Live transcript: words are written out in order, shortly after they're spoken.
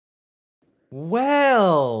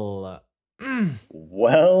Well,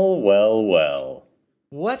 Well.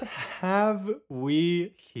 what have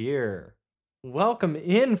we here? Welcome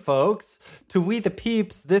in, folks, to We the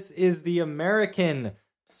Peeps. This is the American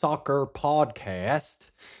Soccer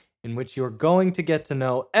Podcast, in which you're going to get to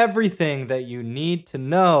know everything that you need to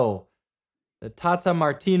know that Tata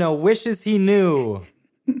Martino wishes he knew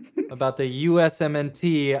about the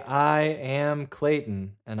USMNT. I am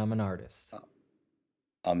Clayton, and I'm an artist.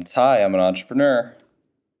 I'm Ty, I'm an entrepreneur.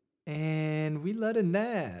 And we let a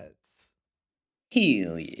gnats.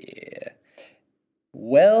 Hell yeah.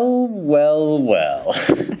 Well.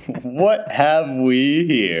 What have we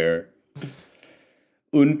here?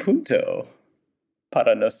 Un punto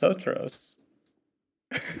para nosotros.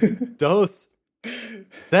 Dos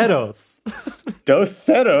ceros. Dos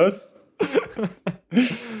ceros.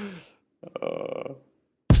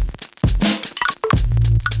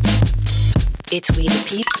 It's We the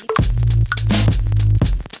Peeps.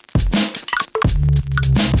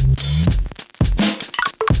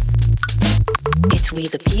 It's We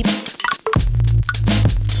the Peeps.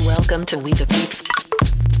 Welcome to We the Peeps.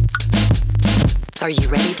 Are you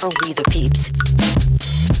ready for We the Peeps?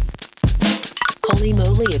 Holy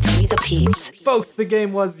moly, it's We the Peeps. Folks, the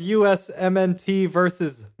game was USMNT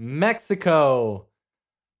versus Mexico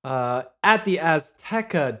at the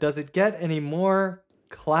Azteca. Does it get any more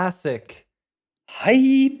classic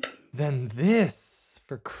Hype. than this?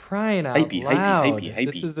 For crying out Hypey. loud.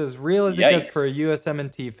 This is as real as it gets for a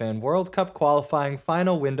USMNT fan. World Cup qualifying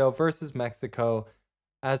final window versus Mexico.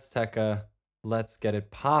 Azteca. Let's get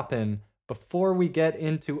it poppin'. Before we get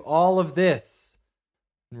into all of this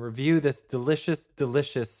and review this delicious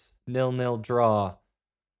 0-0 draw,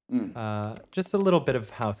 just a little bit of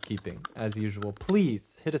housekeeping as usual.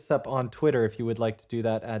 Please hit us up on Twitter if you would like to do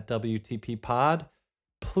that at WTP Pod.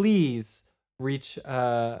 Please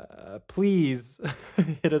please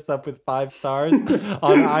hit us up with 5 stars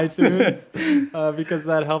on iTunes because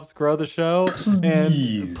that helps grow the show.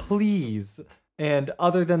 And please. And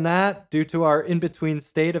other than that, due to our in-between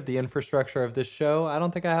state of the infrastructure of this show, I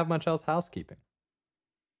don't think I have much else housekeeping.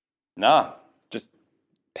 Nah, just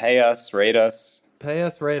pay us, rate us. Pay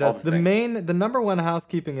us, rate us. The number one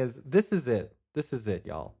housekeeping is this is it,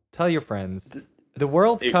 y'all. Tell your friends. The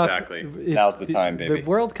World Cup. Exactly. Now's the time, baby. The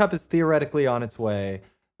World Cup is theoretically on its way.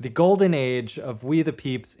 The golden age of We the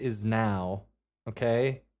Peeps is now.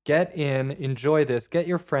 Okay? Get in, enjoy this, get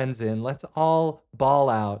your friends in. Let's all ball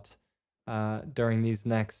out during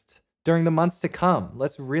the months to come.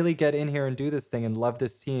 Let's really get in here and do this thing and love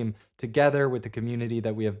this team together with the community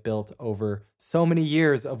that we have built over so many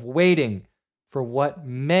years of waiting for what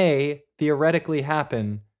may theoretically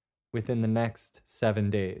happen within the next 7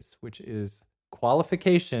 days, which is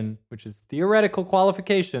theoretical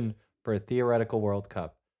qualification for a theoretical World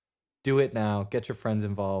Cup. Do it now. Get your friends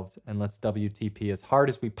involved, and let's WTP as hard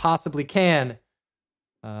as we possibly can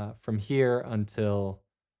from here until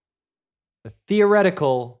the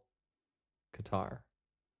theoretical Qatar.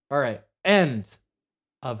 All right. End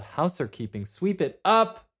of housekeeping. Sweep it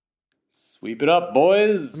up. Sweep it up,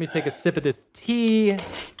 boys. Let me take a sip of this tea.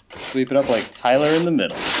 Sweep it up like Tyler in the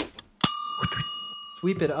middle.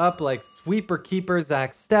 Sweep it up like sweeper keeper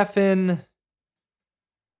Zach Steffen.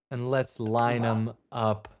 And let's line them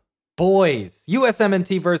up. Boys,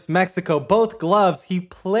 USMNT versus Mexico. Both gloves. He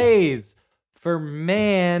plays for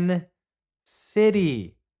Man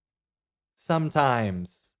City.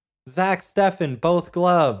 Sometimes. Zach Steffen, both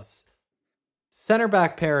gloves. Center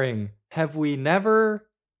back pairing. Have we never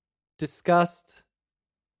discussed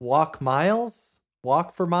Walk for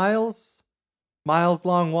Miles? Miles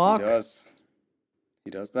long walk? He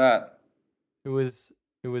does that. It was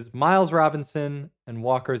Miles Robinson and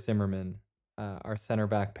Walker Zimmerman, our center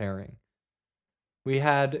back pairing. We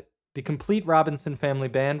had the complete Robinson family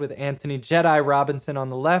band with Anthony Jedi Robinson on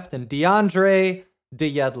the left and Andre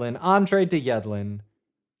de Yedlin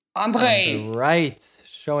on the right,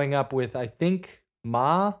 showing up with, I think,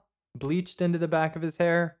 Ma bleached into the back of his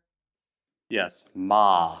hair. Yes,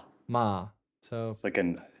 Ma. So it's like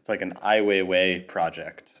an Ai Weiwei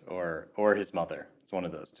project or his mother. It's one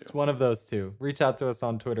of those two. It's one of those two. Reach out to us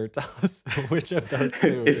on Twitter. Tell us which of those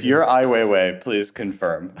two. If you're Ai Weiwei, please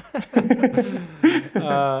confirm.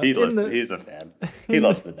 He's a fan. He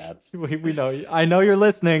loves the Nats. We know. I know you're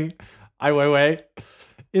listening. Ai Weiwei.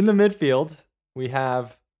 In the midfield, we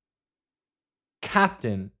have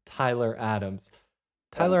Captain Tyler Adams.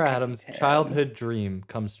 Tyler Adams' childhood dream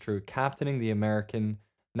comes true, captaining the American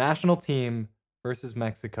national team versus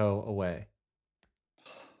Mexico away.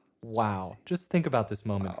 Wow. Just think about this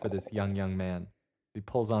moment for this young man. He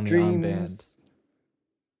pulls on the armband.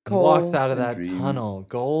 and walks Goals out of and that dreams. tunnel.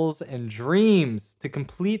 Goals and dreams. To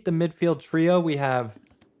complete the midfield trio, we have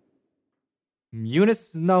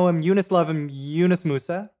Yunus Noam, Yunus Lovim, Yunus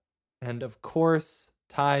Musa, and of course,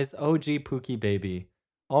 Ty's OG Pookie baby,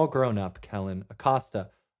 all grown up, Kellen Acosta.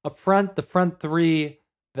 Up front, the front three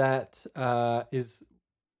that is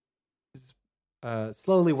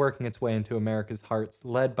slowly working its way into America's hearts,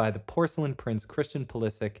 led by the porcelain prince, Christian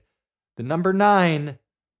Pulisic. The number 9,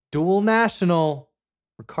 dual national,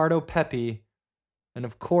 Ricardo Pepi. And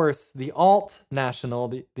of course, the alt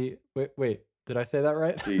national, wait, did I say that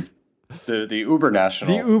right? The Uber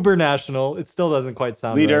national. The Uber national. It still doesn't quite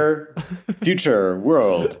sound leader, future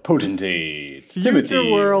world potentate, right. Timothy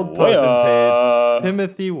Future world Weah. potentate,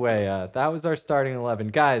 Timothy Weah. That was our starting 11.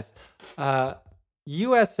 Guys,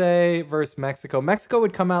 USA versus Mexico. Mexico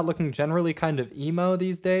would come out looking generally kind of emo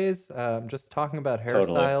these days. I'm just talking about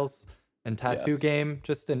hairstyles and tattoo game.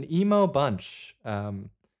 Just an emo bunch.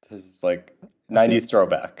 This is like 90s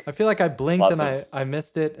throwback. I feel like I blinked Lots and of- I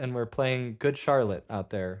missed it, and we're playing Good Charlotte out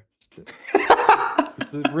there.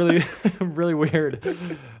 It's a really, really weird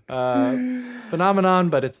phenomenon,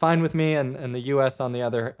 but it's fine with me. And the U.S. on the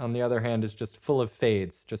other hand is just full of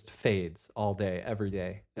fades, just fades all day, every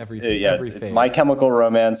day, every It's fade. My Chemical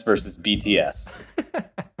Romance versus BTS. I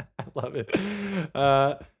love it.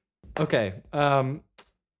 Okay.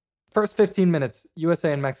 First 15 minutes,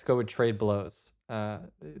 USA and Mexico would trade blows.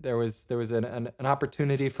 There was an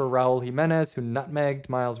opportunity for Raul Jimenez, who nutmegged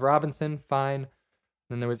Miles Robinson. Fine.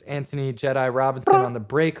 Then there was Anthony Jedi Robinson on the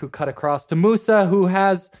break, who cut across to Musa, who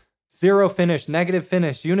has 0 finish, negative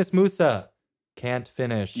finish. Yunus Musa can't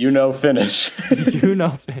finish. Finish. Finny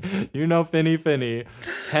cannot finish.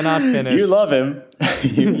 You love him.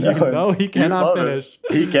 You know he him. cannot You love him. finish.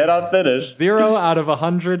 He cannot finish. 0 out of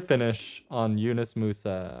 100 finish on Yunus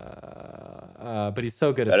Musa. But he's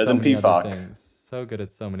so good at Better so than many Pfog. other things. So good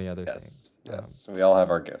at so many other things. Yes. We all have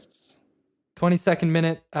our gifts. 22nd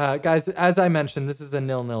minute. Guys, as I mentioned, this is a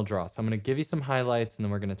 0-0 draw. So I'm going to give you some highlights and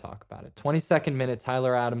then we're going to talk about it. 22nd minute,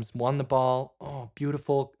 Tyler Adams won the ball. Oh,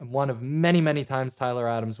 beautiful. One of many, many times Tyler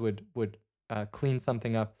Adams would clean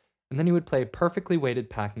something up. And then he would play perfectly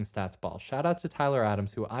weighted packing stats ball. Shout out to Tyler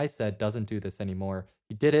Adams, who I said doesn't do this anymore.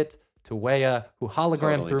 He did it to Weah, who hologrammed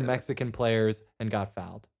Totally through did. Mexican players and got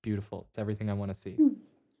fouled. Beautiful. It's everything I want to see.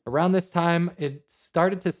 Around this time, it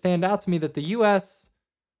started to stand out to me that the U.S.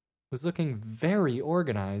 was looking very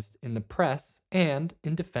organized in the press and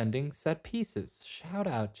in defending set pieces. Shout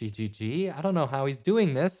out GGG. I don't know how he's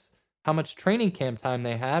doing this, how much training camp time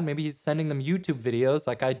they had. Maybe he's sending them YouTube videos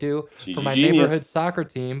like I do for my Genius. neighborhood soccer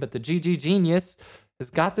team. But the GG Genius has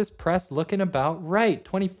got this press looking about right.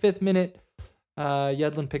 25th minute,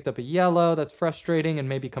 Yedlin picked up a yellow. That's frustrating and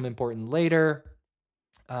may become important later.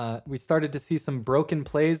 We started to see some broken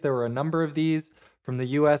plays. There were a number of these from the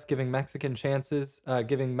U.S. giving Mexico chances. In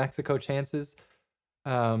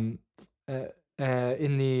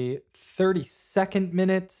the 32nd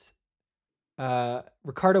minute,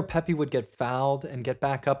 Ricardo Pepi would get fouled and get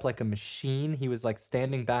back up like a machine. He was like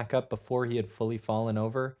standing back up before he had fully fallen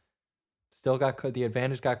over. Still got the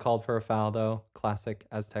advantage got called for a foul though. Classic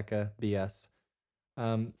Azteca BS.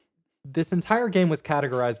 This entire game was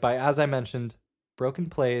categorized by, as I mentioned, broken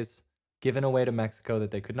plays given away to Mexico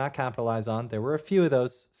that they could not capitalize on. There were a few of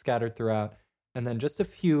those scattered throughout, and then just a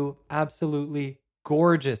few absolutely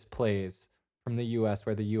gorgeous plays from the U.S.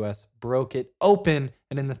 where the U.S. broke it open,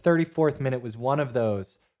 and in the 34th minute was one of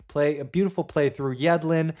those. A beautiful play through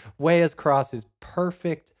Yedlin. Weah's cross is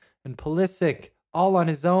perfect, and Pulisic all on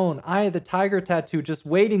his own. Eye of the Tiger tattoo just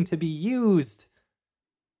waiting to be used.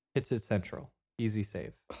 Hits it central. Easy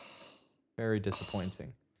save. Very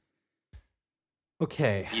disappointing.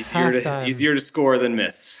 Okay. Easier to score than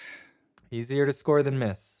miss. Easier to score than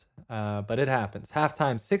miss. But it happens.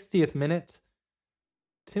 Halftime, 60th minute.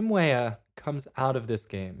 Tim Weah comes out of this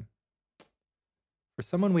game for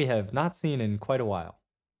someone we have not seen in quite a while,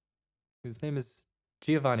 whose name is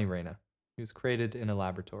Giovanni Reina, who's created in a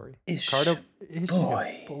laboratory.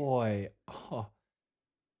 Boy. Oh.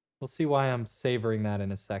 We'll see why I'm savoring that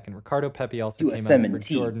in a second. Ricardo Pepi also came out for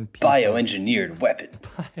Jordan Pickford. Bioengineered weapon.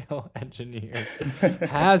 Bioengineered.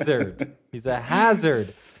 Hazard. He's a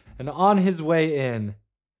hazard. And on his way in,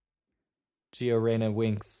 Gio Reyna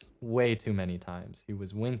winks way too many times. He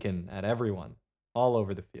was winking at everyone all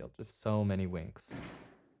over the field. Just so many winks.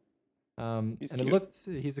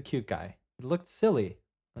 He's a cute guy. It looked silly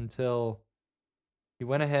until he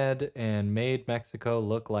went ahead and made Mexico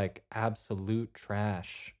look like absolute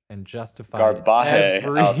trash and justified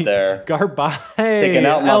Garbaje out there. Garbaje. Taking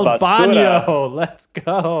out El La Baño. Basura. Let's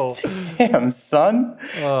go. Damn, son.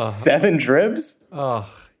 Oh. 7 dribs?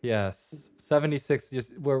 Oh, yes. 76.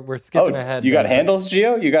 Just we're skipping ahead. You got there, handles,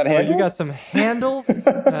 Gio? You got but handles? you got some handles.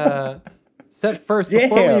 Set first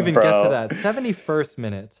before we Damn, even get to bro. that. 71st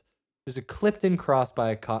minute. There's a clipped in cross by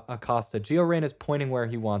Acosta. Gio Reyna's pointing where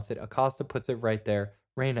he wants it. Acosta puts it right there.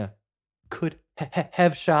 Reyna could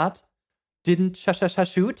have shot. Didn't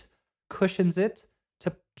shoot. Cushions it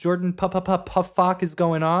to Jordan Pufak is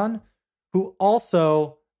going on, who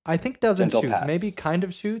also I think doesn't Gentle shoot. pass. Maybe kind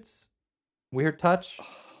of shoots. Weird touch.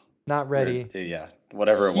 Not ready. Yeah,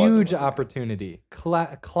 whatever it was. Huge opportunity.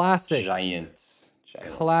 Classic. Giant.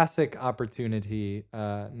 Classic opportunity,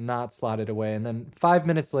 not slotted away. And then 5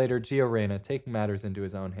 minutes later, Gio Reyna taking matters into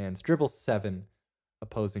his own hands, dribbles 7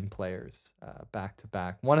 opposing players back to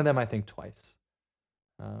back. One of them, I think, twice.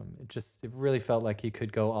 It really felt like he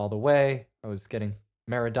could go all the way. I was getting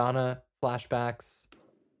Maradona flashbacks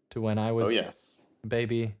to when I was a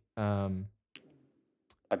baby. I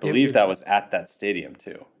believe that was at that stadium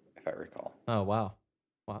too, if I recall. Oh, wow.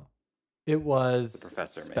 It was The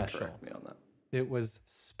professor may special. correct me on that. It was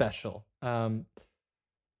special.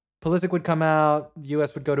 Pulisic would come out.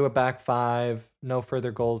 U.S. would go to a back 5. No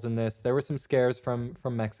further goals in this. There were some scares from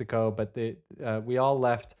Mexico, but we all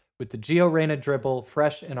left with the Gio Reyna dribble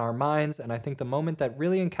fresh in our minds. And I think the moment that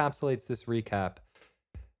really encapsulates this recap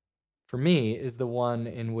for me is the one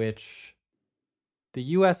in which the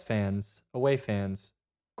U.S. fans, away fans,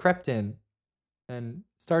 crept in and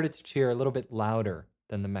started to cheer a little bit louder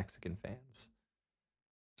than the Mexican fans.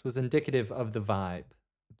 This was indicative of the vibe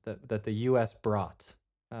that the U.S. brought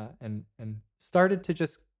and started to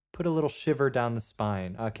just put a little shiver down the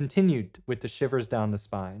spine, continued with the shivers down the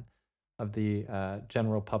spine of the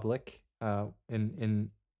general public in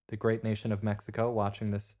the great nation of Mexico watching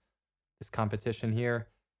this competition here.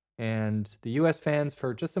 And the U.S. fans,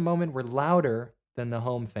 for just a moment, were louder than the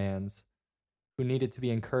home fans, who needed to be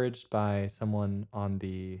encouraged by someone on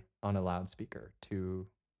a loudspeaker to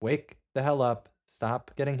wake the hell up,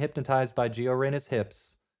 stop getting hypnotized by Gio Reyna's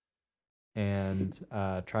hips, and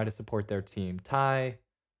try to support their team. Ty,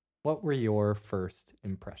 what were your first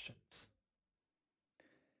impressions?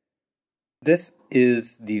 This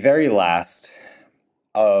is the very last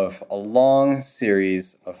of a long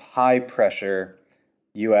series of high-pressure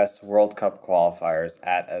U.S. World Cup qualifiers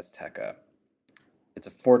at Azteca. It's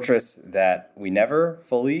a fortress that we never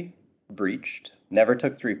fully breached, never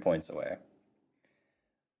took 3 points away.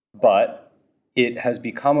 But it has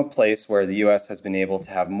become a place where the U.S. has been able to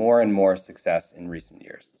have more and more success in recent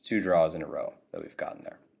years. It's 2 draws in a row that we've gotten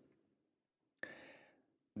there.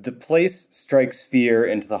 The place strikes fear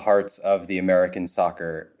into the hearts of the American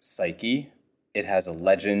soccer psyche. It has a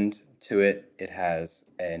legend to it. It has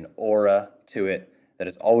an aura to it that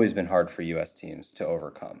has always been hard for U.S. teams to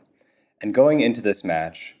overcome. And going into this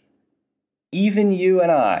match, even you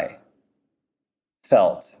and I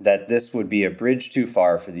felt that this would be a bridge too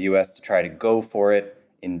far for the U.S. to try to go for it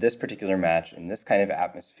in this particular match, in this kind of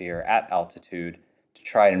atmosphere, at altitude, to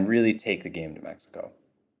try and really take the game to Mexico.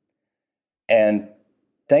 And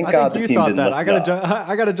thank God the team didn't listen to us.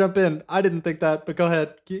 I gotta jump in. I didn't think that, but go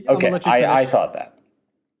ahead. Okay, I thought that.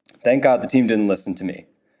 Thank God the team didn't listen to me.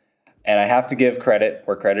 And I have to give credit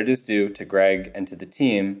where credit is due to Greg and to the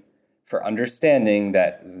team for understanding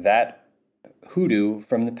that hoodoo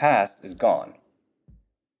from the past is gone.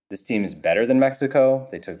 This team is better than Mexico.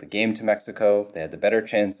 They took the game to Mexico. They had the better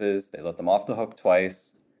chances. They let them off the hook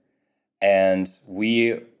twice. And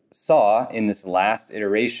we saw in this last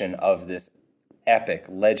iteration of this epic,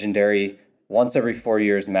 legendary, once every 4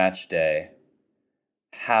 years match day,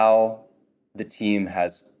 how the team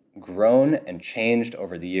has grown and changed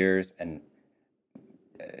over the years, and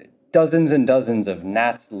dozens and dozens of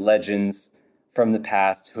Nats legends from the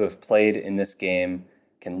past who have played in this game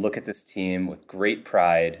can look at this team with great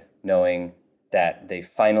pride, knowing that they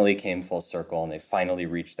finally came full circle and they finally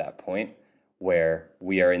reached that point where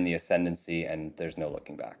we are in the ascendancy and there's no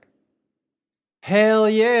looking back. Hell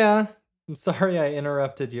yeah. I'm sorry I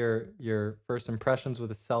interrupted your first impressions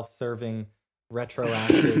with a self-serving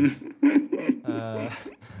retroactive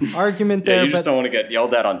argument there. You just don't want to get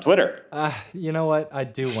yelled at on Twitter. You know what? I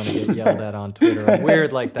do want to get yelled at on Twitter. I'm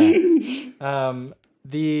weird like that.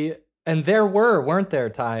 And there weren't there,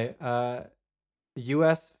 Ty?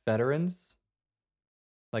 U.S. veterans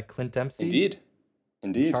like Clint Dempsey,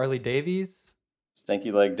 Indeed, Charlie Davies,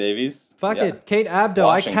 Stanky Leg Davies. Fuck it, Kate Abdo.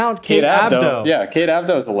 I count Kate Abdo. Yeah, Kate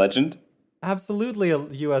Abdo is a legend. Absolutely a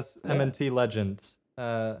U.S. MNT legend.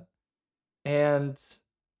 And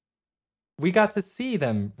we got to see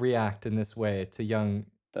them react in this way to young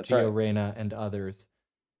Gio Reyna and others.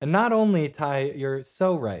 And not only, Ty, you're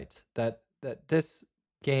so right that this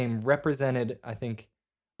game represented, I think,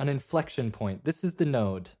 an inflection point. This is the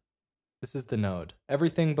node This is the node.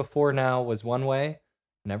 Everything before now was one way,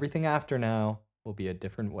 and everything after now will be a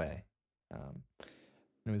different way.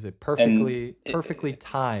 It was a perfectly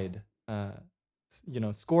tied,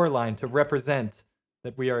 score line to represent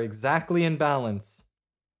that we are exactly in balance,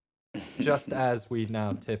 just as we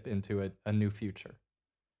now tip into a new future.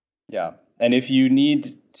 Yeah. And if you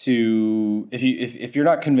need to, if you're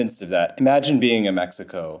not convinced of that, imagine being a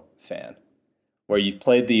Mexico fan where you've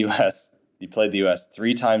played the U.S. You played the U.S.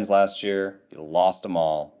 3 times last year. You lost them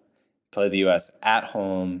all. Played the U.S. at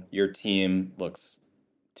home. Your team looks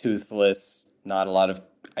toothless, not a lot of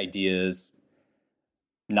ideas,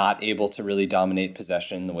 not able to really dominate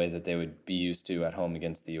possession the way that they would be used to at home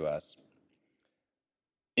against the U.S.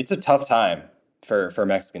 It's a tough time for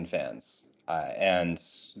Mexican fans. And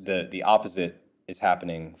the opposite is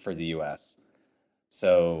happening for the U.S.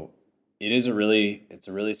 So it's a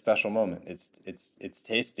really special moment. It's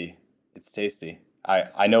tasty. It's tasty.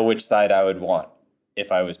 I know which side I would want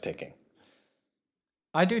if I was picking.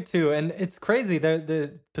 I do too, and it's crazy.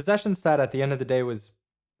 The possession stat at the end of the day was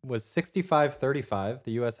 65-35.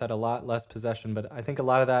 The U.S. had a lot less possession, but I think a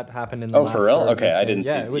lot of that happened in the last for real? third of Okay, this I game. didn't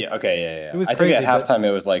see. It was, yeah. It was I crazy, think at halftime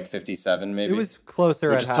it was like 57, maybe. It was closer,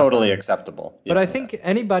 which at is totally halftime. acceptable. But I think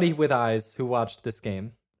anybody with eyes who watched this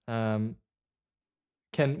game would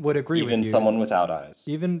agree with you. Even someone without eyes.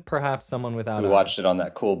 Even perhaps someone without eyes. Who watched it on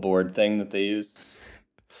that cool board thing that they used.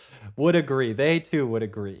 Would agree. They too would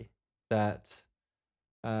agree that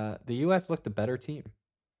the U.S. looked the better team.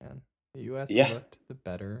 Man. The U.S. looked the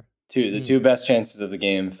better team. The 2 best chances of the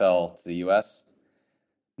game fell to the U.S.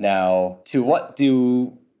 Now, to what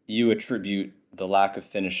do you attribute the lack of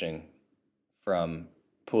finishing from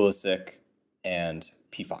Pulisic and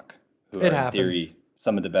Pifak, who are in theory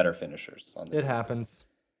some of the better finishers on the team? It happens.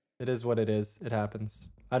 It is what it is. It happens.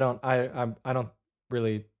 I'm not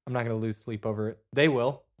going to lose sleep over it. They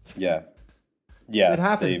will. Yeah. Yeah. It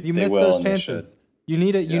happens. You miss those chances. You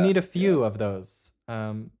need a few of those.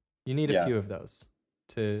 You need a few of those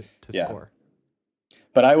to score.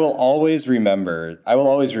 But I will always remember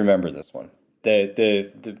this one.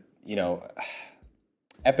 The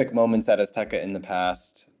epic moments at Azteca in the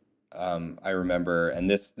past. I remember, and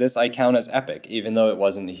this I count as epic, even though it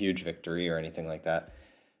wasn't a huge victory or anything like that,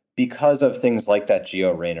 because of things like that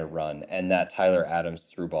Gio Reyna run and that Tyler Adams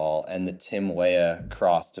through ball and the Tim Weah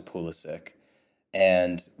cross to Pulisic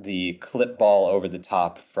and the clip ball over the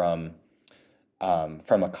top from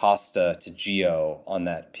Acosta to Gio on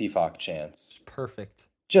that Pifak chance. Perfect.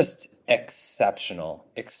 Just exceptional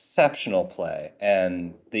play,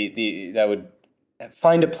 and that would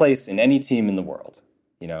find a place in any team in the world.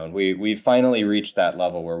 And we finally reached that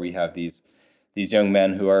level where we have these young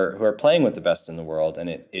men who are playing with the best in the world, and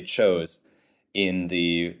it shows in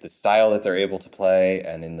the style that they're able to play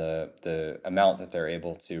and in the amount that they're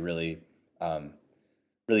able to really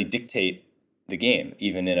dictate the game,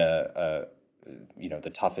 even in the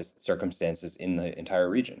toughest circumstances in the entire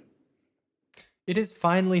region. It is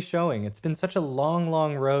finally showing. It's been such a long,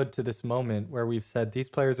 long road to this moment where we've said these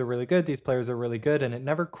players are really good, and it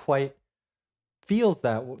never quite feels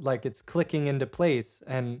that like it's clicking into place.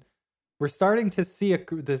 And we're starting to see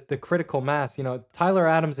the critical mass. Tyler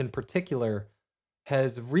Adams in particular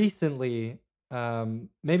has recently,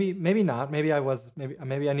 maybe not. Maybe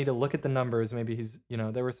I need to look at the numbers. Maybe he's,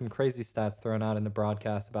 there were some crazy stats thrown out in the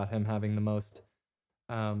broadcast about him having the most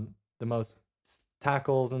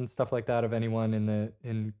tackles and stuff like that of anyone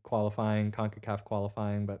in qualifying, CONCACAF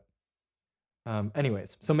qualifying. But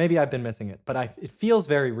anyways, so maybe I've been missing it, but it feels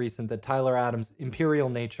very recent that Tyler Adams' imperial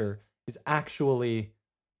nature is actually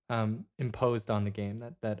imposed on the game,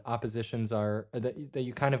 that oppositions are, that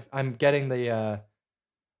you kind of, I'm getting the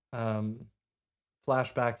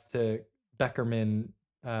flashbacks to Beckerman,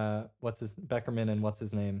 Beckerman and what's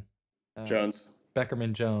his name? Jones.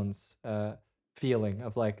 Beckerman Jones feeling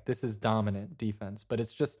of like, this is dominant defense, but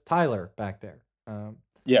it's just Tyler back there.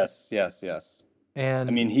 Yes. And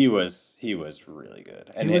I mean, he was really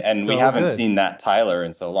good, and we haven't seen that Tyler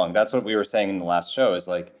in so long. That's what we were saying in the last show. Is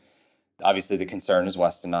like, obviously the concern is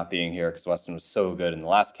Weston not being here because Weston was so good in the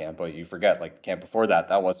last camp, but you forget like the camp before that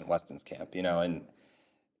wasn't Weston's camp, and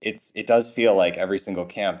it does feel like every single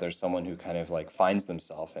camp there's someone who kind of like finds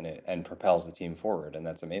themselves in it and propels the team forward, and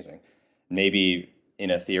that's amazing. Maybe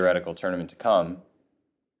in a theoretical tournament to come,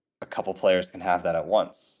 a couple players can have that at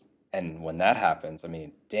once. And when that happens, I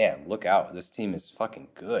mean, damn, look out. This team is fucking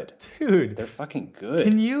good. Dude. They're fucking good.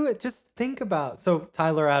 Can you just think about... So,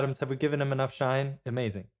 Tyler Adams, have we given him enough shine?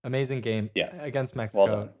 Amazing. Amazing game. Yes. Against Mexico.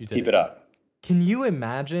 Well done. You did Keep it up. Can you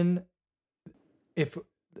imagine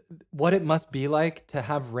what it must be like to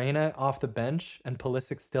have Reyna off the bench and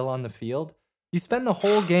Pulisic still on the field? You spend the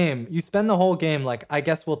whole game. Like, I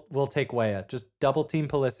guess we'll take Weah. Just double team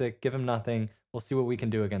Pulisic, give him nothing. We'll see what we can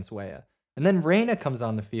do against Weah. And then Reyna comes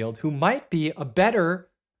on the field, who might be a better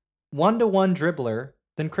 1-to-1 dribbler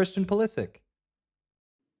than Christian Pulisic.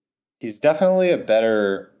 He's definitely a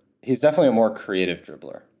more creative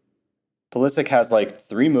dribbler. Pulisic has like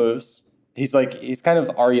 3 moves. He's kind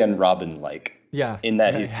of Arjen Robben like. Yeah. In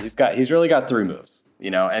that he's really got 3 moves,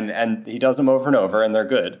 and he does them over and over and they're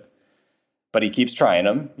good. But he keeps trying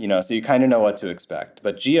them, so you kind of know what to expect.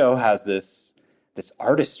 But Gio has this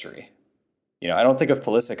artistry. I don't think of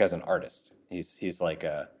Pulisic as an artist. He's like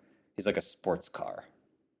a sports car.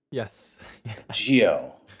 Yes.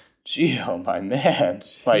 Gio, my man,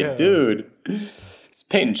 my dude. He's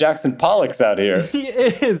painting Jackson Pollocks out here. He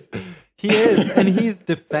is. And he's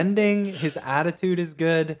defending. His attitude is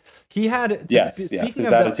good. He had... Yes, his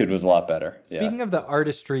attitude was a lot better. Speaking of the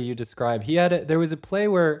artistry you described, there was a play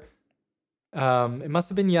where it must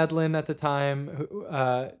have been Yedlin at the time.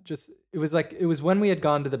 It was when we had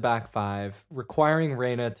gone to the back 5, requiring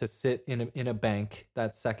Reyna to sit in a bank,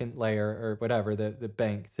 that second layer or whatever, the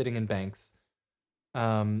bank, sitting in banks.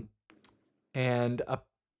 And a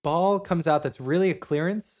ball comes out that's really a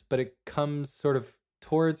clearance, but it comes sort of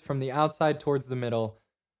from the outside towards the middle.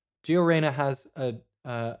 Gio Reyna has a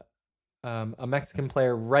Mexican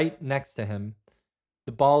player right next to him.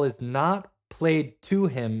 The ball is not played to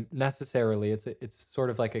him necessarily. It's sort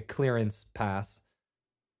of like a clearance pass,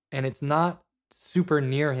 and it's not super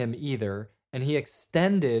near him either. And he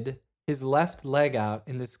extended his left leg out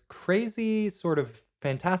in this crazy sort of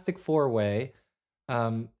fantastic 4-way,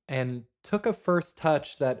 and took a first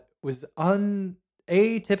touch that was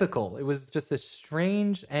atypical. It was just a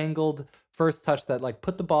strange angled first touch that like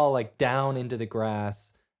put the ball like down into the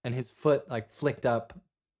grass, and his foot like flicked up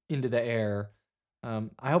into the air.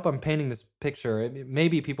 I hope I'm painting this picture.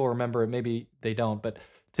 Maybe people remember it, maybe they don't. But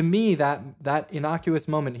to me, that innocuous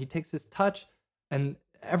moment, he takes his touch and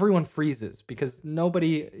everyone freezes, because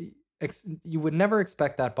you would never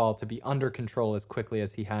expect that ball to be under control as quickly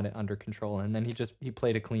as he had it under control. And then he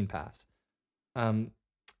played a clean pass.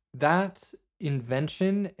 That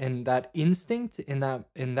invention and that instinct in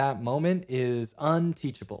that moment is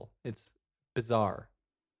unteachable. It's bizarre.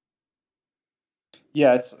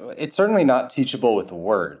 Yeah, it's certainly not teachable with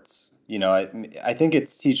words. I think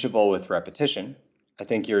it's teachable with repetition. I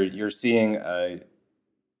think you're seeing a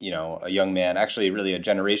young man, actually really a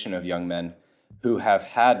generation of young men who have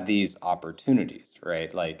had these opportunities,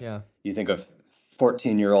 right? Like, you think of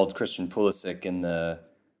 14-year-old Christian Pulisic in the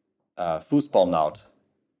Fußballnaut,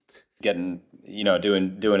 getting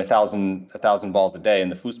doing 1,000 balls a day in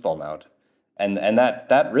the Fußballnaut. And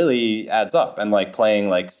that really adds up. And like playing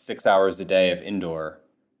like 6 hours a day of indoor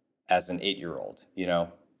as an 8-year-old,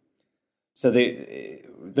 So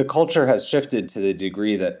the culture has shifted to the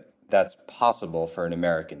degree that that's possible for an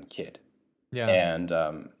American kid. Yeah.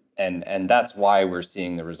 And that's why we're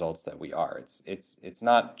seeing the results that we are. It's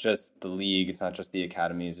not just the league, it's not just the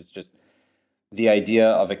academies, it's just the idea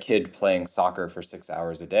of a kid playing soccer for 6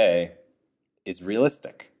 hours a day is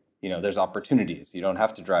realistic. There's opportunities. You don't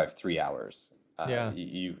have to drive 3 hours.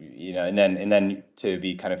 And then to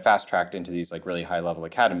be kind of fast tracked into these like really high level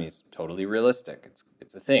academies, totally realistic.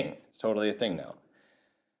 It's a thing. It's totally a thing now.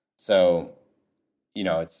 So,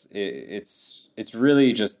 it's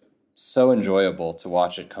really just so enjoyable to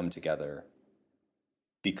watch it come together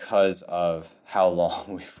because of how long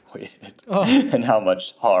we've waited and how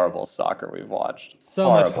much horrible soccer we've watched.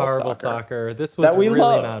 Much horrible soccer. This was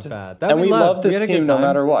really not bad. We love this team no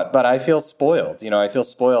matter what. But I feel spoiled. I feel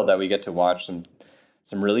spoiled that we get to watch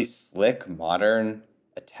some really slick, modern,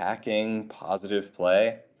 attacking, positive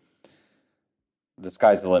play. The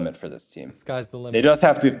sky's the limit for this team. The sky's the limit. They just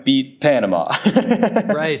have to beat Panama.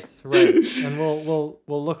 Right. And we'll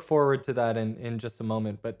look forward to that in just a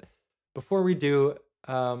moment. But before we do,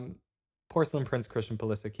 Porcelain Prince Christian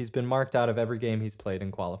Pulisic, he's been marked out of every game he's played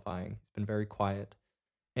in qualifying. He's been very quiet.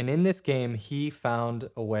 And in this game, he found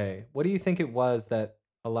a way. What do you think it was that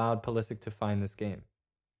allowed Pulisic to find this game?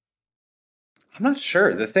 I'm not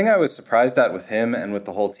sure. The thing I was surprised at with him and with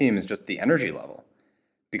the whole team is just the energy level.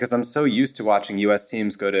 Because I'm so used to watching U.S.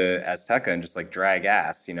 teams go to Azteca and just like drag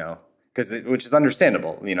ass, which is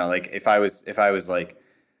understandable. Like if I was like,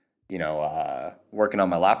 working on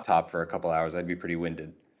my laptop for a couple hours, I'd be pretty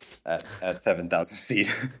winded at 7,000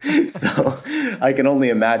 feet. So I can only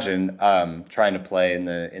imagine trying to play in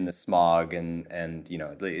the smog and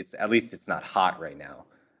at least it's not hot right now,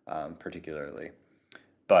 particularly.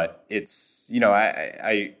 But it's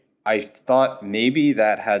I thought maybe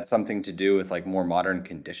that had something to do with like more modern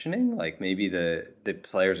conditioning. Like maybe the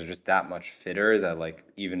players are just that much fitter that like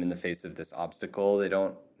even in the face of this obstacle, they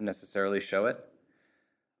don't necessarily show it.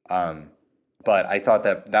 But I thought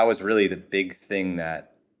that that was really the big thing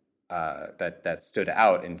that that stood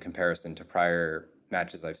out in comparison to prior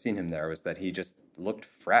matches I've seen him there was that he just looked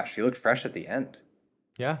fresh. He looked fresh at the end,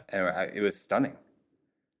 Yeah. and it was stunning.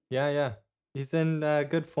 Yeah. He's in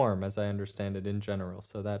good form, as I understand it, in general.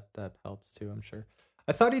 So that helps too, I'm sure.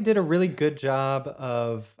 I thought he did a really good job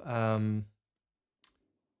of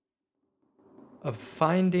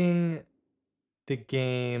finding the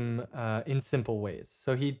game in simple ways.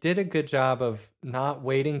 So he did a good job of not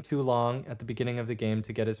waiting too long at the beginning of the game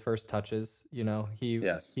to get his first touches. You know,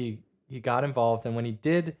 Yes. he got involved, and when he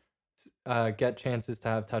did get chances to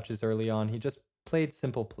have touches early on, he just played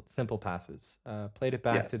simple passes. Played it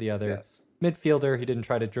back to the other midfielder. He didn't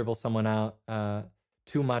try to dribble someone out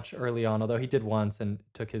too much early on, although he did once and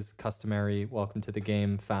took his customary welcome to the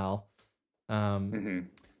game foul.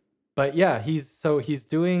 But yeah, he's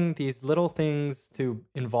doing these little things to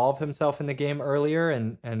involve himself in the game earlier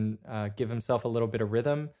and give himself a little bit of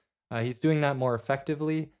rhythm. He's doing that more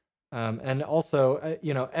effectively, and also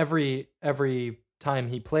every time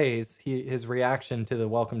he plays, his reaction to the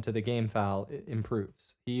welcome to the game foul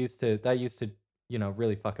improves. That used to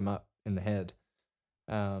really fuck him up in the head,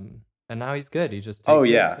 and now he's good. He just takes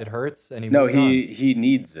it hurts, and he moves on. He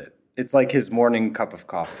needs it. It's like his morning cup of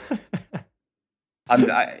coffee.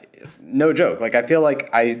 No joke. Like I feel like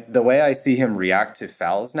the way I see him react to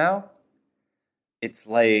fouls now, it's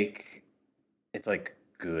like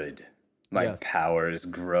good. My power is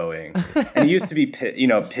growing. And he used to be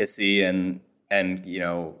pissy and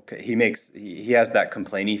he has that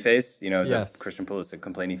complainy face, the Christian Pulisic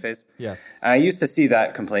complainy face. Yes. And I used to see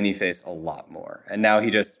that complainy face a lot more. And now he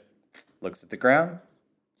just looks at the ground.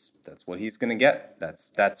 That's what he's going to get.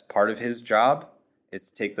 That's part of his job is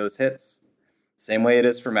to take those hits. Same way it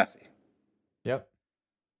is for Messi. Yep.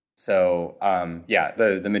 So,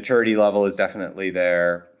 the maturity level is definitely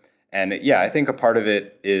there. And I think a part of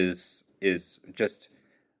it is just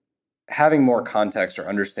having more context or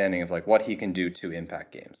understanding of like what he can do to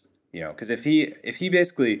impact games. Because if he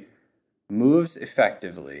basically moves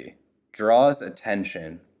effectively, draws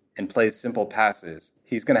attention, and plays simple passes,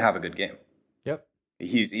 he's going to have a good game. Yep.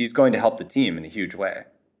 He's going to help the team in a huge way.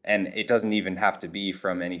 And it doesn't even have to be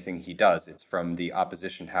from anything he does. It's from the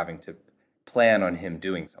opposition having to plan on him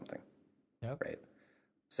doing something. Yep. Right.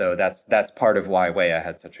 So that's part of why Weah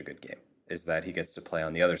had such a good game, is that he gets to play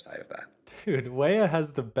on the other side of that. Dude, Weah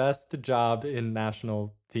has the best job in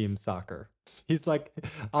national team soccer. He's like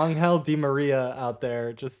Angel Di Maria out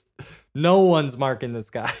there. Just no one's marking this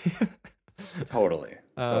guy. Totally.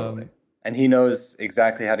 And he knows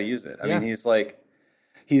exactly how to use it. I mean, he's like,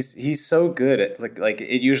 he's so good at like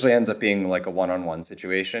it usually ends up being like a one-on-one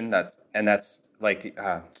situation. That's like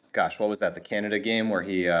what was that? The Canada game where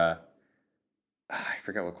he I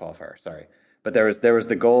forget what qualifier. Sorry, but there was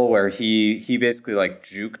the goal where he basically like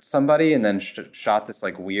juked somebody and then shot this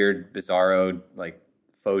like weird bizarro like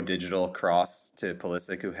faux digital cross to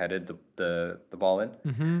Pulisic, who headed the ball in.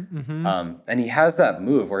 And he has that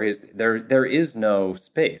move where there is no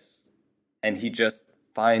space, and he just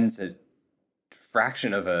finds a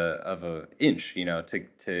fraction of a inch,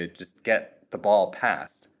 to just get the ball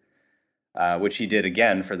past, which he did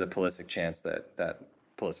again for the Pulisic chance that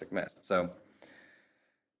Pulisic missed. So,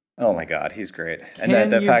 oh my God, he's great.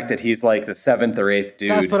 And the fact that he's like the 7th or 8th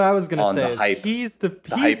dude. That's what I was gonna say. The hype, he's the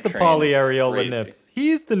Pauly Areola Nips.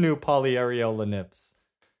 He's the new Pauly Areola Nips.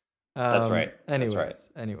 That's right. Anyways.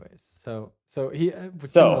 So he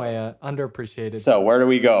Weah, underappreciated. So where do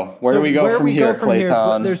we go? Where do we go from here,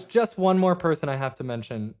 Clayton? There's just one more person I have to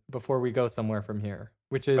mention before we go somewhere from here,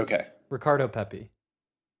 which is Ricardo Pepi,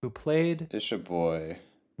 who played. It's your boy.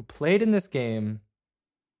 Who played in this game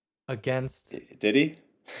against. Did he?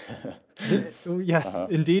 Yes,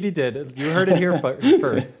 indeed he did. You heard it here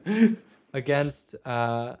first. Against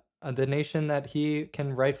the nation that he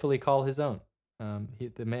can rightfully call his own.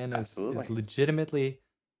 The man is legitimately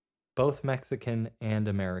both Mexican and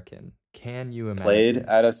American. Can you imagine? Played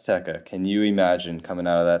at Azteca. Can you imagine coming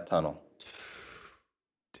out of that tunnel?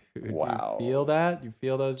 Dude, wow. Do you feel that? You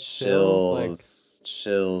feel those chills?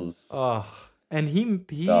 Chills. Oh, and he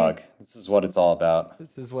dog. This is what it's all about.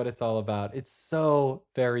 This is what it's all about. It's so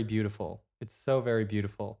very beautiful. It's so very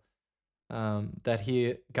beautiful that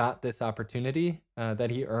he got this opportunity, that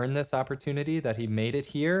he earned this opportunity, that he made it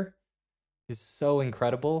here. Is so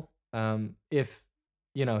incredible. If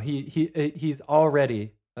he's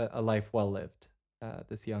already a life well lived.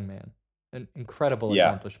 This young man, an incredible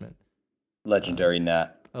accomplishment. Legendary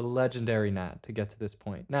Nat. a legendary Nat to get to this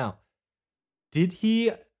point. Now, did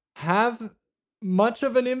he have much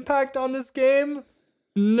of an impact on this game?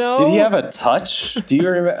 No. Did he have a touch? Do you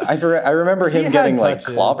remember? I remember He him had getting like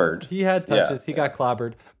touches. clobbered. He had Yeah. touches. He got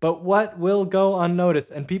clobbered. But what will go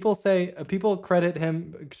unnoticed? And people credit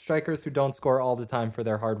him, strikers who don't score all the time, for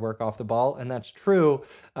their hard work off the ball, and that's true.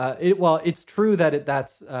 It's true that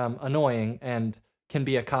that's annoying and can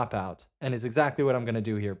be a cop out, and is exactly what I'm going to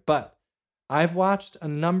do here. But I've watched a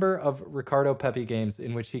number of Ricardo Pepi games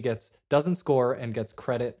in which he doesn't score and gets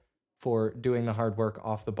credit for doing the hard work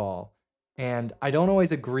off the ball. And I don't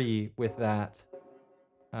always agree with that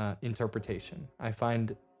interpretation. I've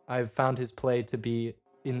found his play to be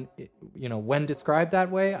when described that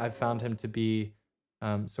way, I've found him to be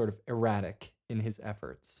sort of erratic in his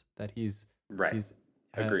efforts. That he's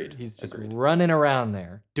Agreed. He's just Agreed. running around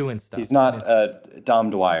there doing stuff. He's not Dom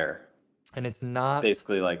Dwyer. And it's not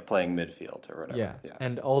basically like playing midfield or whatever. Yeah.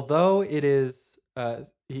 And although it is,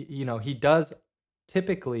 he does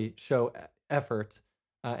typically show effort.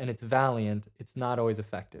 And it's valiant, it's not always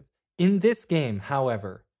effective. In this game,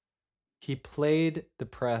 however, he played the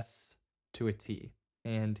press to a T,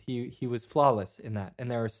 and he was flawless in that.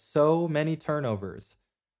 And there are so many turnovers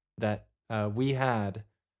that we had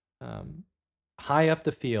high up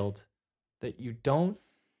the field that you don't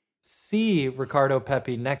see Ricardo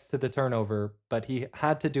Pepi next to the turnover, but he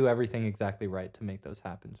had to do everything exactly right to make those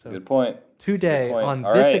happen. So good point. Today, on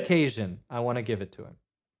this occasion, I want to give it to him.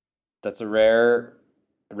 That's a rare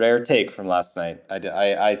take from last night.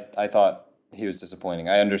 I thought he was disappointing.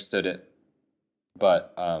 I understood it,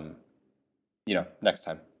 but next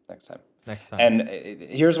time. And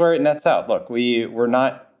here's where it nets out. Look, we're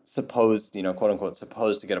not supposed, quote unquote,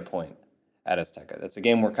 supposed to get a point at Azteca. That's a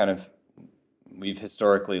game we've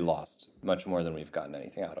historically lost much more than we've gotten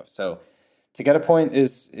anything out of. So to get a point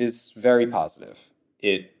is very positive.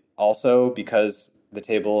 It also, because the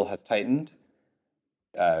table has tightened,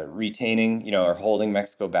 retaining, or holding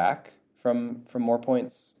Mexico back from more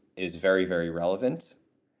points is very, very relevant.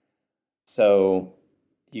 So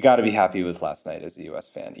you got to be happy with last night as a U.S.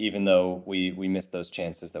 fan, even though we missed those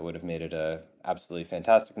chances that would have made it a absolutely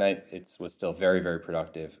fantastic night. It was still very, very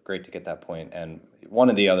productive. Great to get that point. And one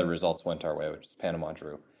of the other results went our way, which is Panama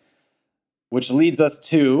drew, which leads us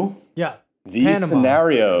to these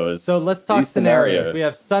scenarios. So let's talk scenarios. We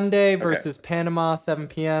have Sunday versus Panama, 7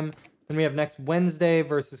 p.m. Then we have next Wednesday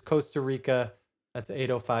versus Costa Rica. That's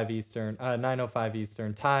 8:05 Eastern, 9:05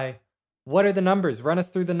 Eastern. Ty, what are the numbers? Run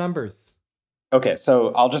us through the numbers. Okay,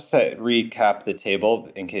 so I'll just recap the table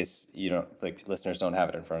in case listeners don't have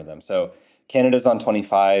it in front of them. So Canada's on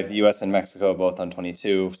 25, U.S. and Mexico both on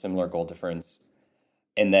 22, similar goal difference.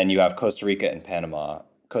 And then you have Costa Rica and Panama.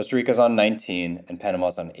 Costa Rica's on 19 and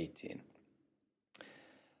Panama's on 18.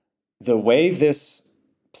 The way this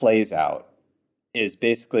plays out is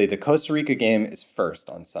basically the Costa Rica game is first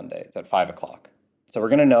on Sunday. It's at 5:00. So we're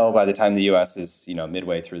going to know by the time the U.S. is,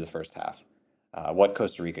 midway through the first half, what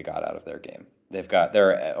Costa Rica got out of their game.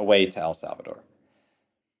 They're away to El Salvador.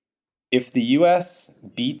 If the U.S.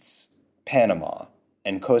 beats Panama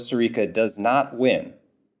and Costa Rica does not win,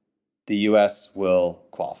 the U.S. will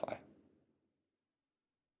qualify.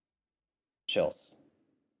 Chills.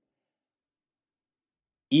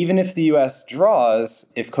 Even if the U.S. draws,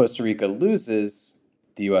 if Costa Rica loses,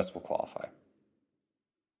 the U.S. will qualify.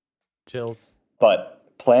 Chills.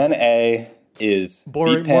 But plan A is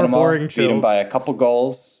beat Panama, beat them by a couple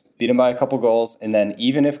goals, and then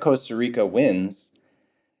even if Costa Rica wins,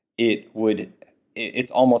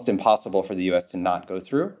 it's almost impossible for the U.S. to not go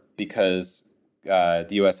through because the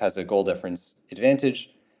U.S. has a goal difference advantage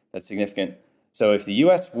that's significant. So if the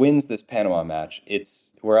U.S. wins this Panama match,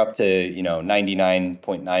 we're up to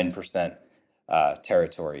 99.9%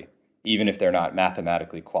 territory, even if they're not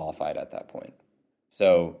mathematically qualified at that point.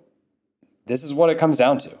 So this is what it comes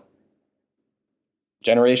down to.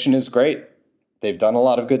 Generation is great. They've done a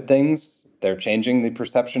lot of good things. They're changing the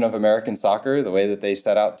perception of American soccer the way that they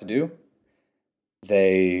set out to do.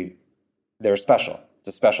 They're special. It's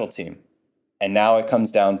a special team. And now it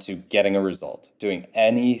comes down to getting a result, doing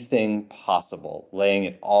anything possible, laying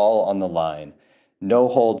it all on the line, no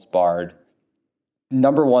holds barred,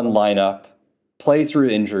 number one lineup, play through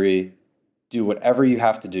injury, do whatever you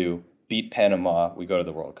have to do, beat Panama, we go to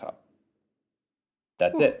the World Cup.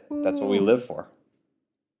 That's it. That's what we live for.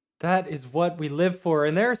 That is what we live for.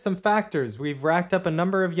 And there are some factors. We've racked up a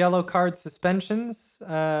number of yellow card suspensions,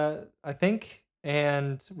 I think.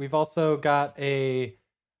 And we've also got a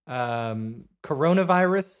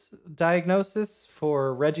coronavirus diagnosis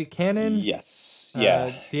for Reggie Cannon. Yes.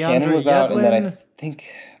 Yeah. Cannon was Yedlin. Out, and then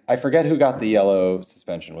I forget who got the yellow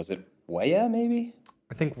suspension. Was it Weah, maybe?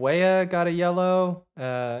 I think Weah got a yellow.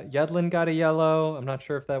 Yedlin got a yellow. I'm not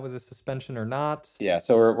sure if that was a suspension or not. Yeah,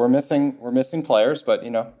 so we're missing players, but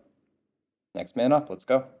next man up. Let's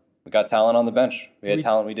go. We got talent on the bench. We had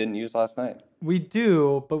talent we didn't use last night. We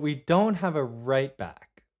do, but we don't have a right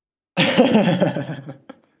back.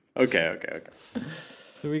 Okay.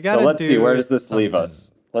 So we got. So let's see. Where does this leave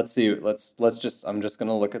us? Let's see. Let's just. I'm just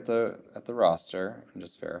gonna look at the roster and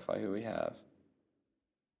just verify who we have.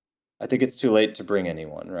 I think it's too late to bring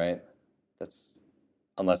anyone, right? That's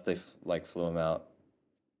unless they flew him out.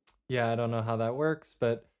 Yeah, I don't know how that works,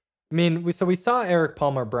 but I mean, we saw Eric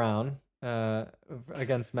Palmer Brown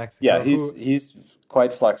against Mexico. Yeah, he's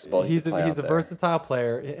quite flexible. He's a versatile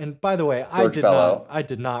player. And by the way, George Bello. I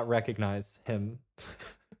did not recognize him.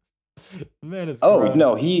 The man is grown.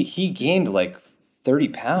 No, he gained like 30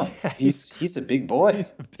 pounds. Yeah, he's a big boy.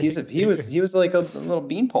 He was like a little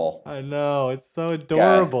beanpole. I know, it's so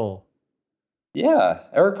adorable. Yeah,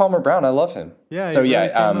 Eric Palmer Brown, I love him. Yeah. So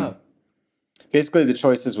really basically the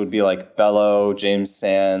choices would be like Bello, James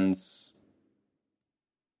Sands,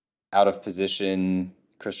 out of position,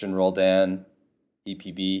 Christian Roldan,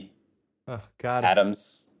 EPB. Oh God,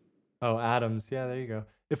 Adams. Adams. Yeah, there you go.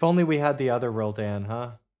 If only we had the other Roldan,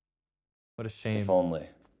 huh? What a shame. If only.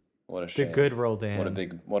 What a shame. The good Roldan.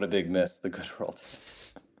 What a big miss. The good Roldan.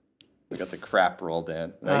 We got the crap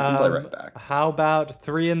Roldan. Now you can play right back. How about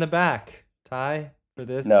 3 in the back, Ty? For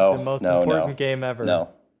this, the most important game ever. No.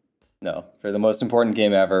 For the most important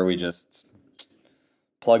game ever, we just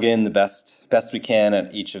plug in the best we can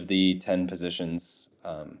at each of the 10 positions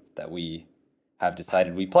that we have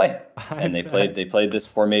decided we play. And they played this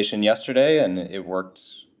formation yesterday, and it worked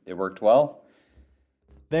well.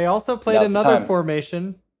 They also played another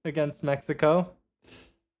formation against Mexico,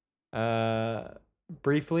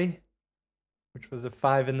 briefly, which was a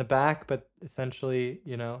 5 in the back, but essentially,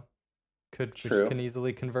 which can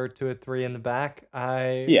easily convert to a 3 in the back.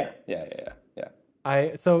 Yeah.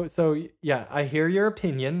 I hear your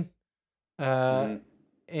opinion,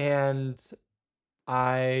 and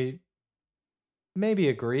I maybe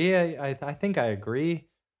agree. I think I agree.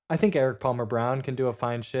 I think Eric Palmer Brown can do a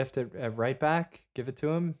fine shift at right back. Give it to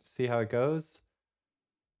him. See how it goes.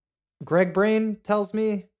 Greg Brain tells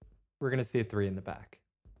me we're going to see a 3 in the back.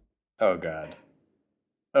 Oh, God.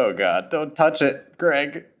 Don't touch it,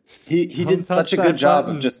 Greg. He did such a good job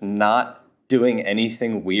of just not doing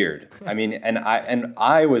anything weird. I mean, and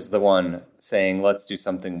I was the one saying, let's do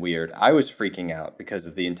something weird. I was freaking out because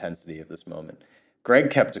of the intensity of this moment. Greg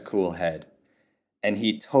kept a cool head. And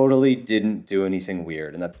he totally didn't do anything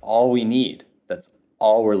weird. And that's all we need. That's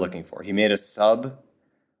all we're looking for. He made a sub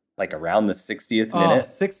like around the 60th minute.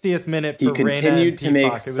 60th minute for He continued to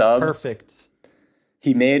make subs. It was perfect.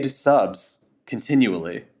 He made subs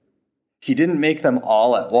continually. He didn't make them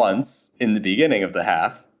all at once in the beginning of the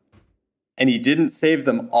half. And he didn't save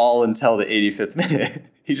them all until the 85th minute.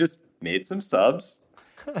 He just made some subs,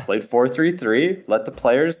 played 4-3-3, let the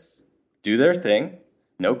players do their thing.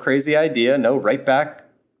 No crazy idea, no right back,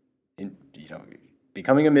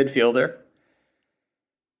 becoming a midfielder.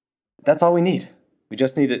 That's all we need. We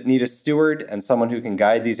just need a steward and someone who can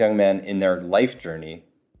guide these young men in their life journey,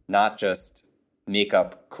 not just make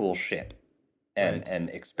up cool shit and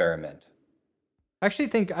experiment. I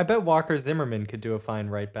actually I bet Walker Zimmerman could do a fine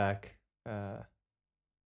right back.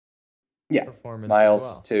 Performance.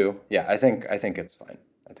 Miles too. Yeah, I think it's fine.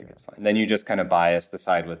 It's fine. Then you just kind of bias the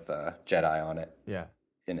side with Jedi on it. Yeah.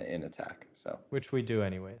 In attack, so which we do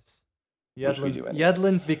anyways.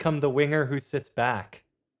 Yedlin's become the winger who sits back.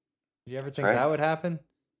 Did you ever think that would happen?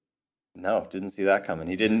 No, didn't see that coming.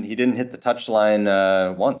 He didn't hit the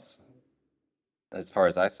touchline once, as far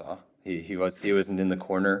as I saw. He wasn't in the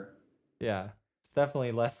corner. Yeah, it's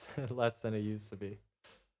definitely less than it used to be.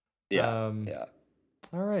 Yeah.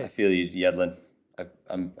 All right. I feel you, Yedlin.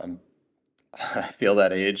 I feel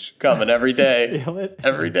that age coming every day. Feel it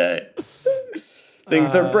every day.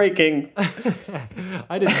 Things are breaking.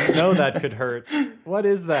 I didn't know that could hurt. What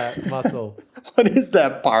is that muscle? What is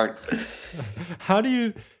that part?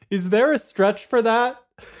 Is there a stretch for that?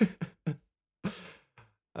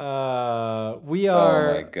 We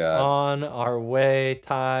are on our way,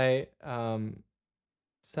 Ty.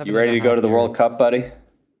 You ready to go to the World Cup, buddy?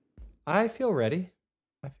 I feel ready.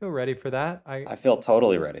 I feel ready for that. I feel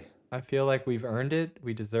totally ready. I feel like we've earned it.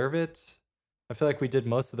 We deserve it. I feel like we did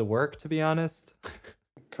most of the work, to be honest.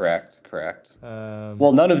 Correct.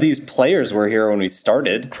 Well, none of these players were here when we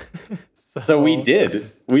started, so we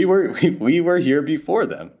did. We were here before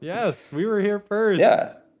them. Yes, we were here first.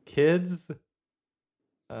 Yeah, kids.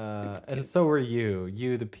 And so were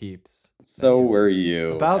you the peeps. So were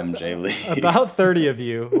you, About MJ Lee. About 30 of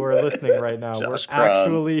you who are listening right now were Josh Crumb.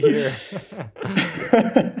 actually here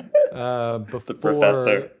before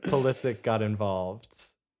professor. Pulisic got involved.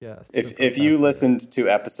 Yes. the If you professor. listened to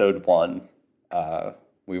episode 1,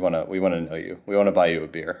 we wanna know you. We wanna buy you a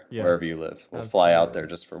beer Yes, wherever you live. We'll fly out absolutely. there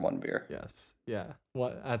just for one beer. Yes. Yeah.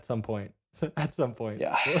 What at some point. At some point.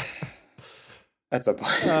 Yeah. That's a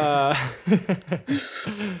point. uh,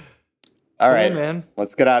 All right, cool, man.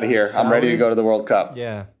 let's get out of here. I'm Shall ready we? to go to the World Cup.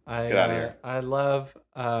 Yeah, get outta here. I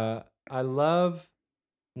love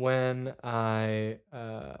when I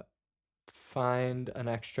find an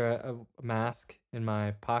extra mask in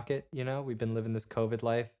my pocket. You know, we've been living this COVID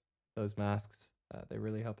life. Those masks, they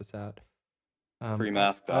really help us out. Free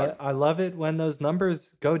mask, dog. I love it when those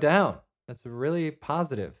numbers go down. That's really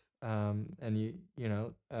positive. And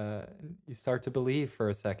you start to believe for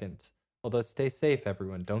a second. Although stay safe,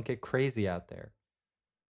 everyone. Don't get crazy out there.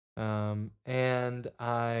 And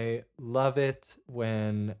I love it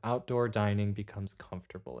when outdoor dining becomes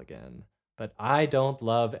comfortable again. But I don't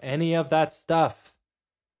love any of that stuff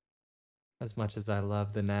as much as I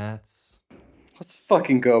love the Nats. Let's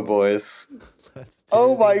fucking go, boys. Let's do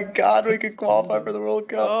Oh my this. God, we Let's could do qualify this. for the World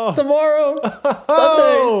Cup Oh. tomorrow.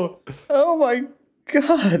 Oh! Oh my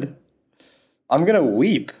God. I'm gonna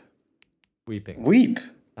weep. Weeping. Weep.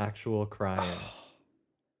 Actual crying.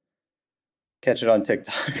 Catch it on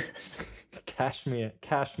TikTok. Cash me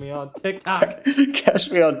on TikTok. Catch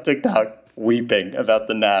me on TikTok weeping about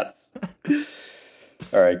the Nats.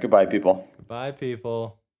 All right, goodbye, people. Goodbye,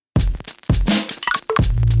 people.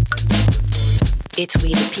 It's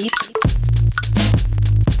We the Peeps.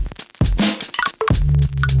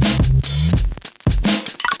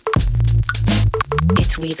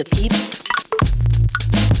 It's We the Peeps.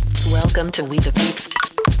 Welcome to We the Peeps.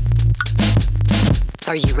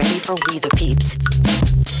 Are you ready for We the Peeps?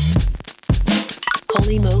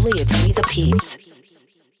 Holy moly, it's We the Peeps.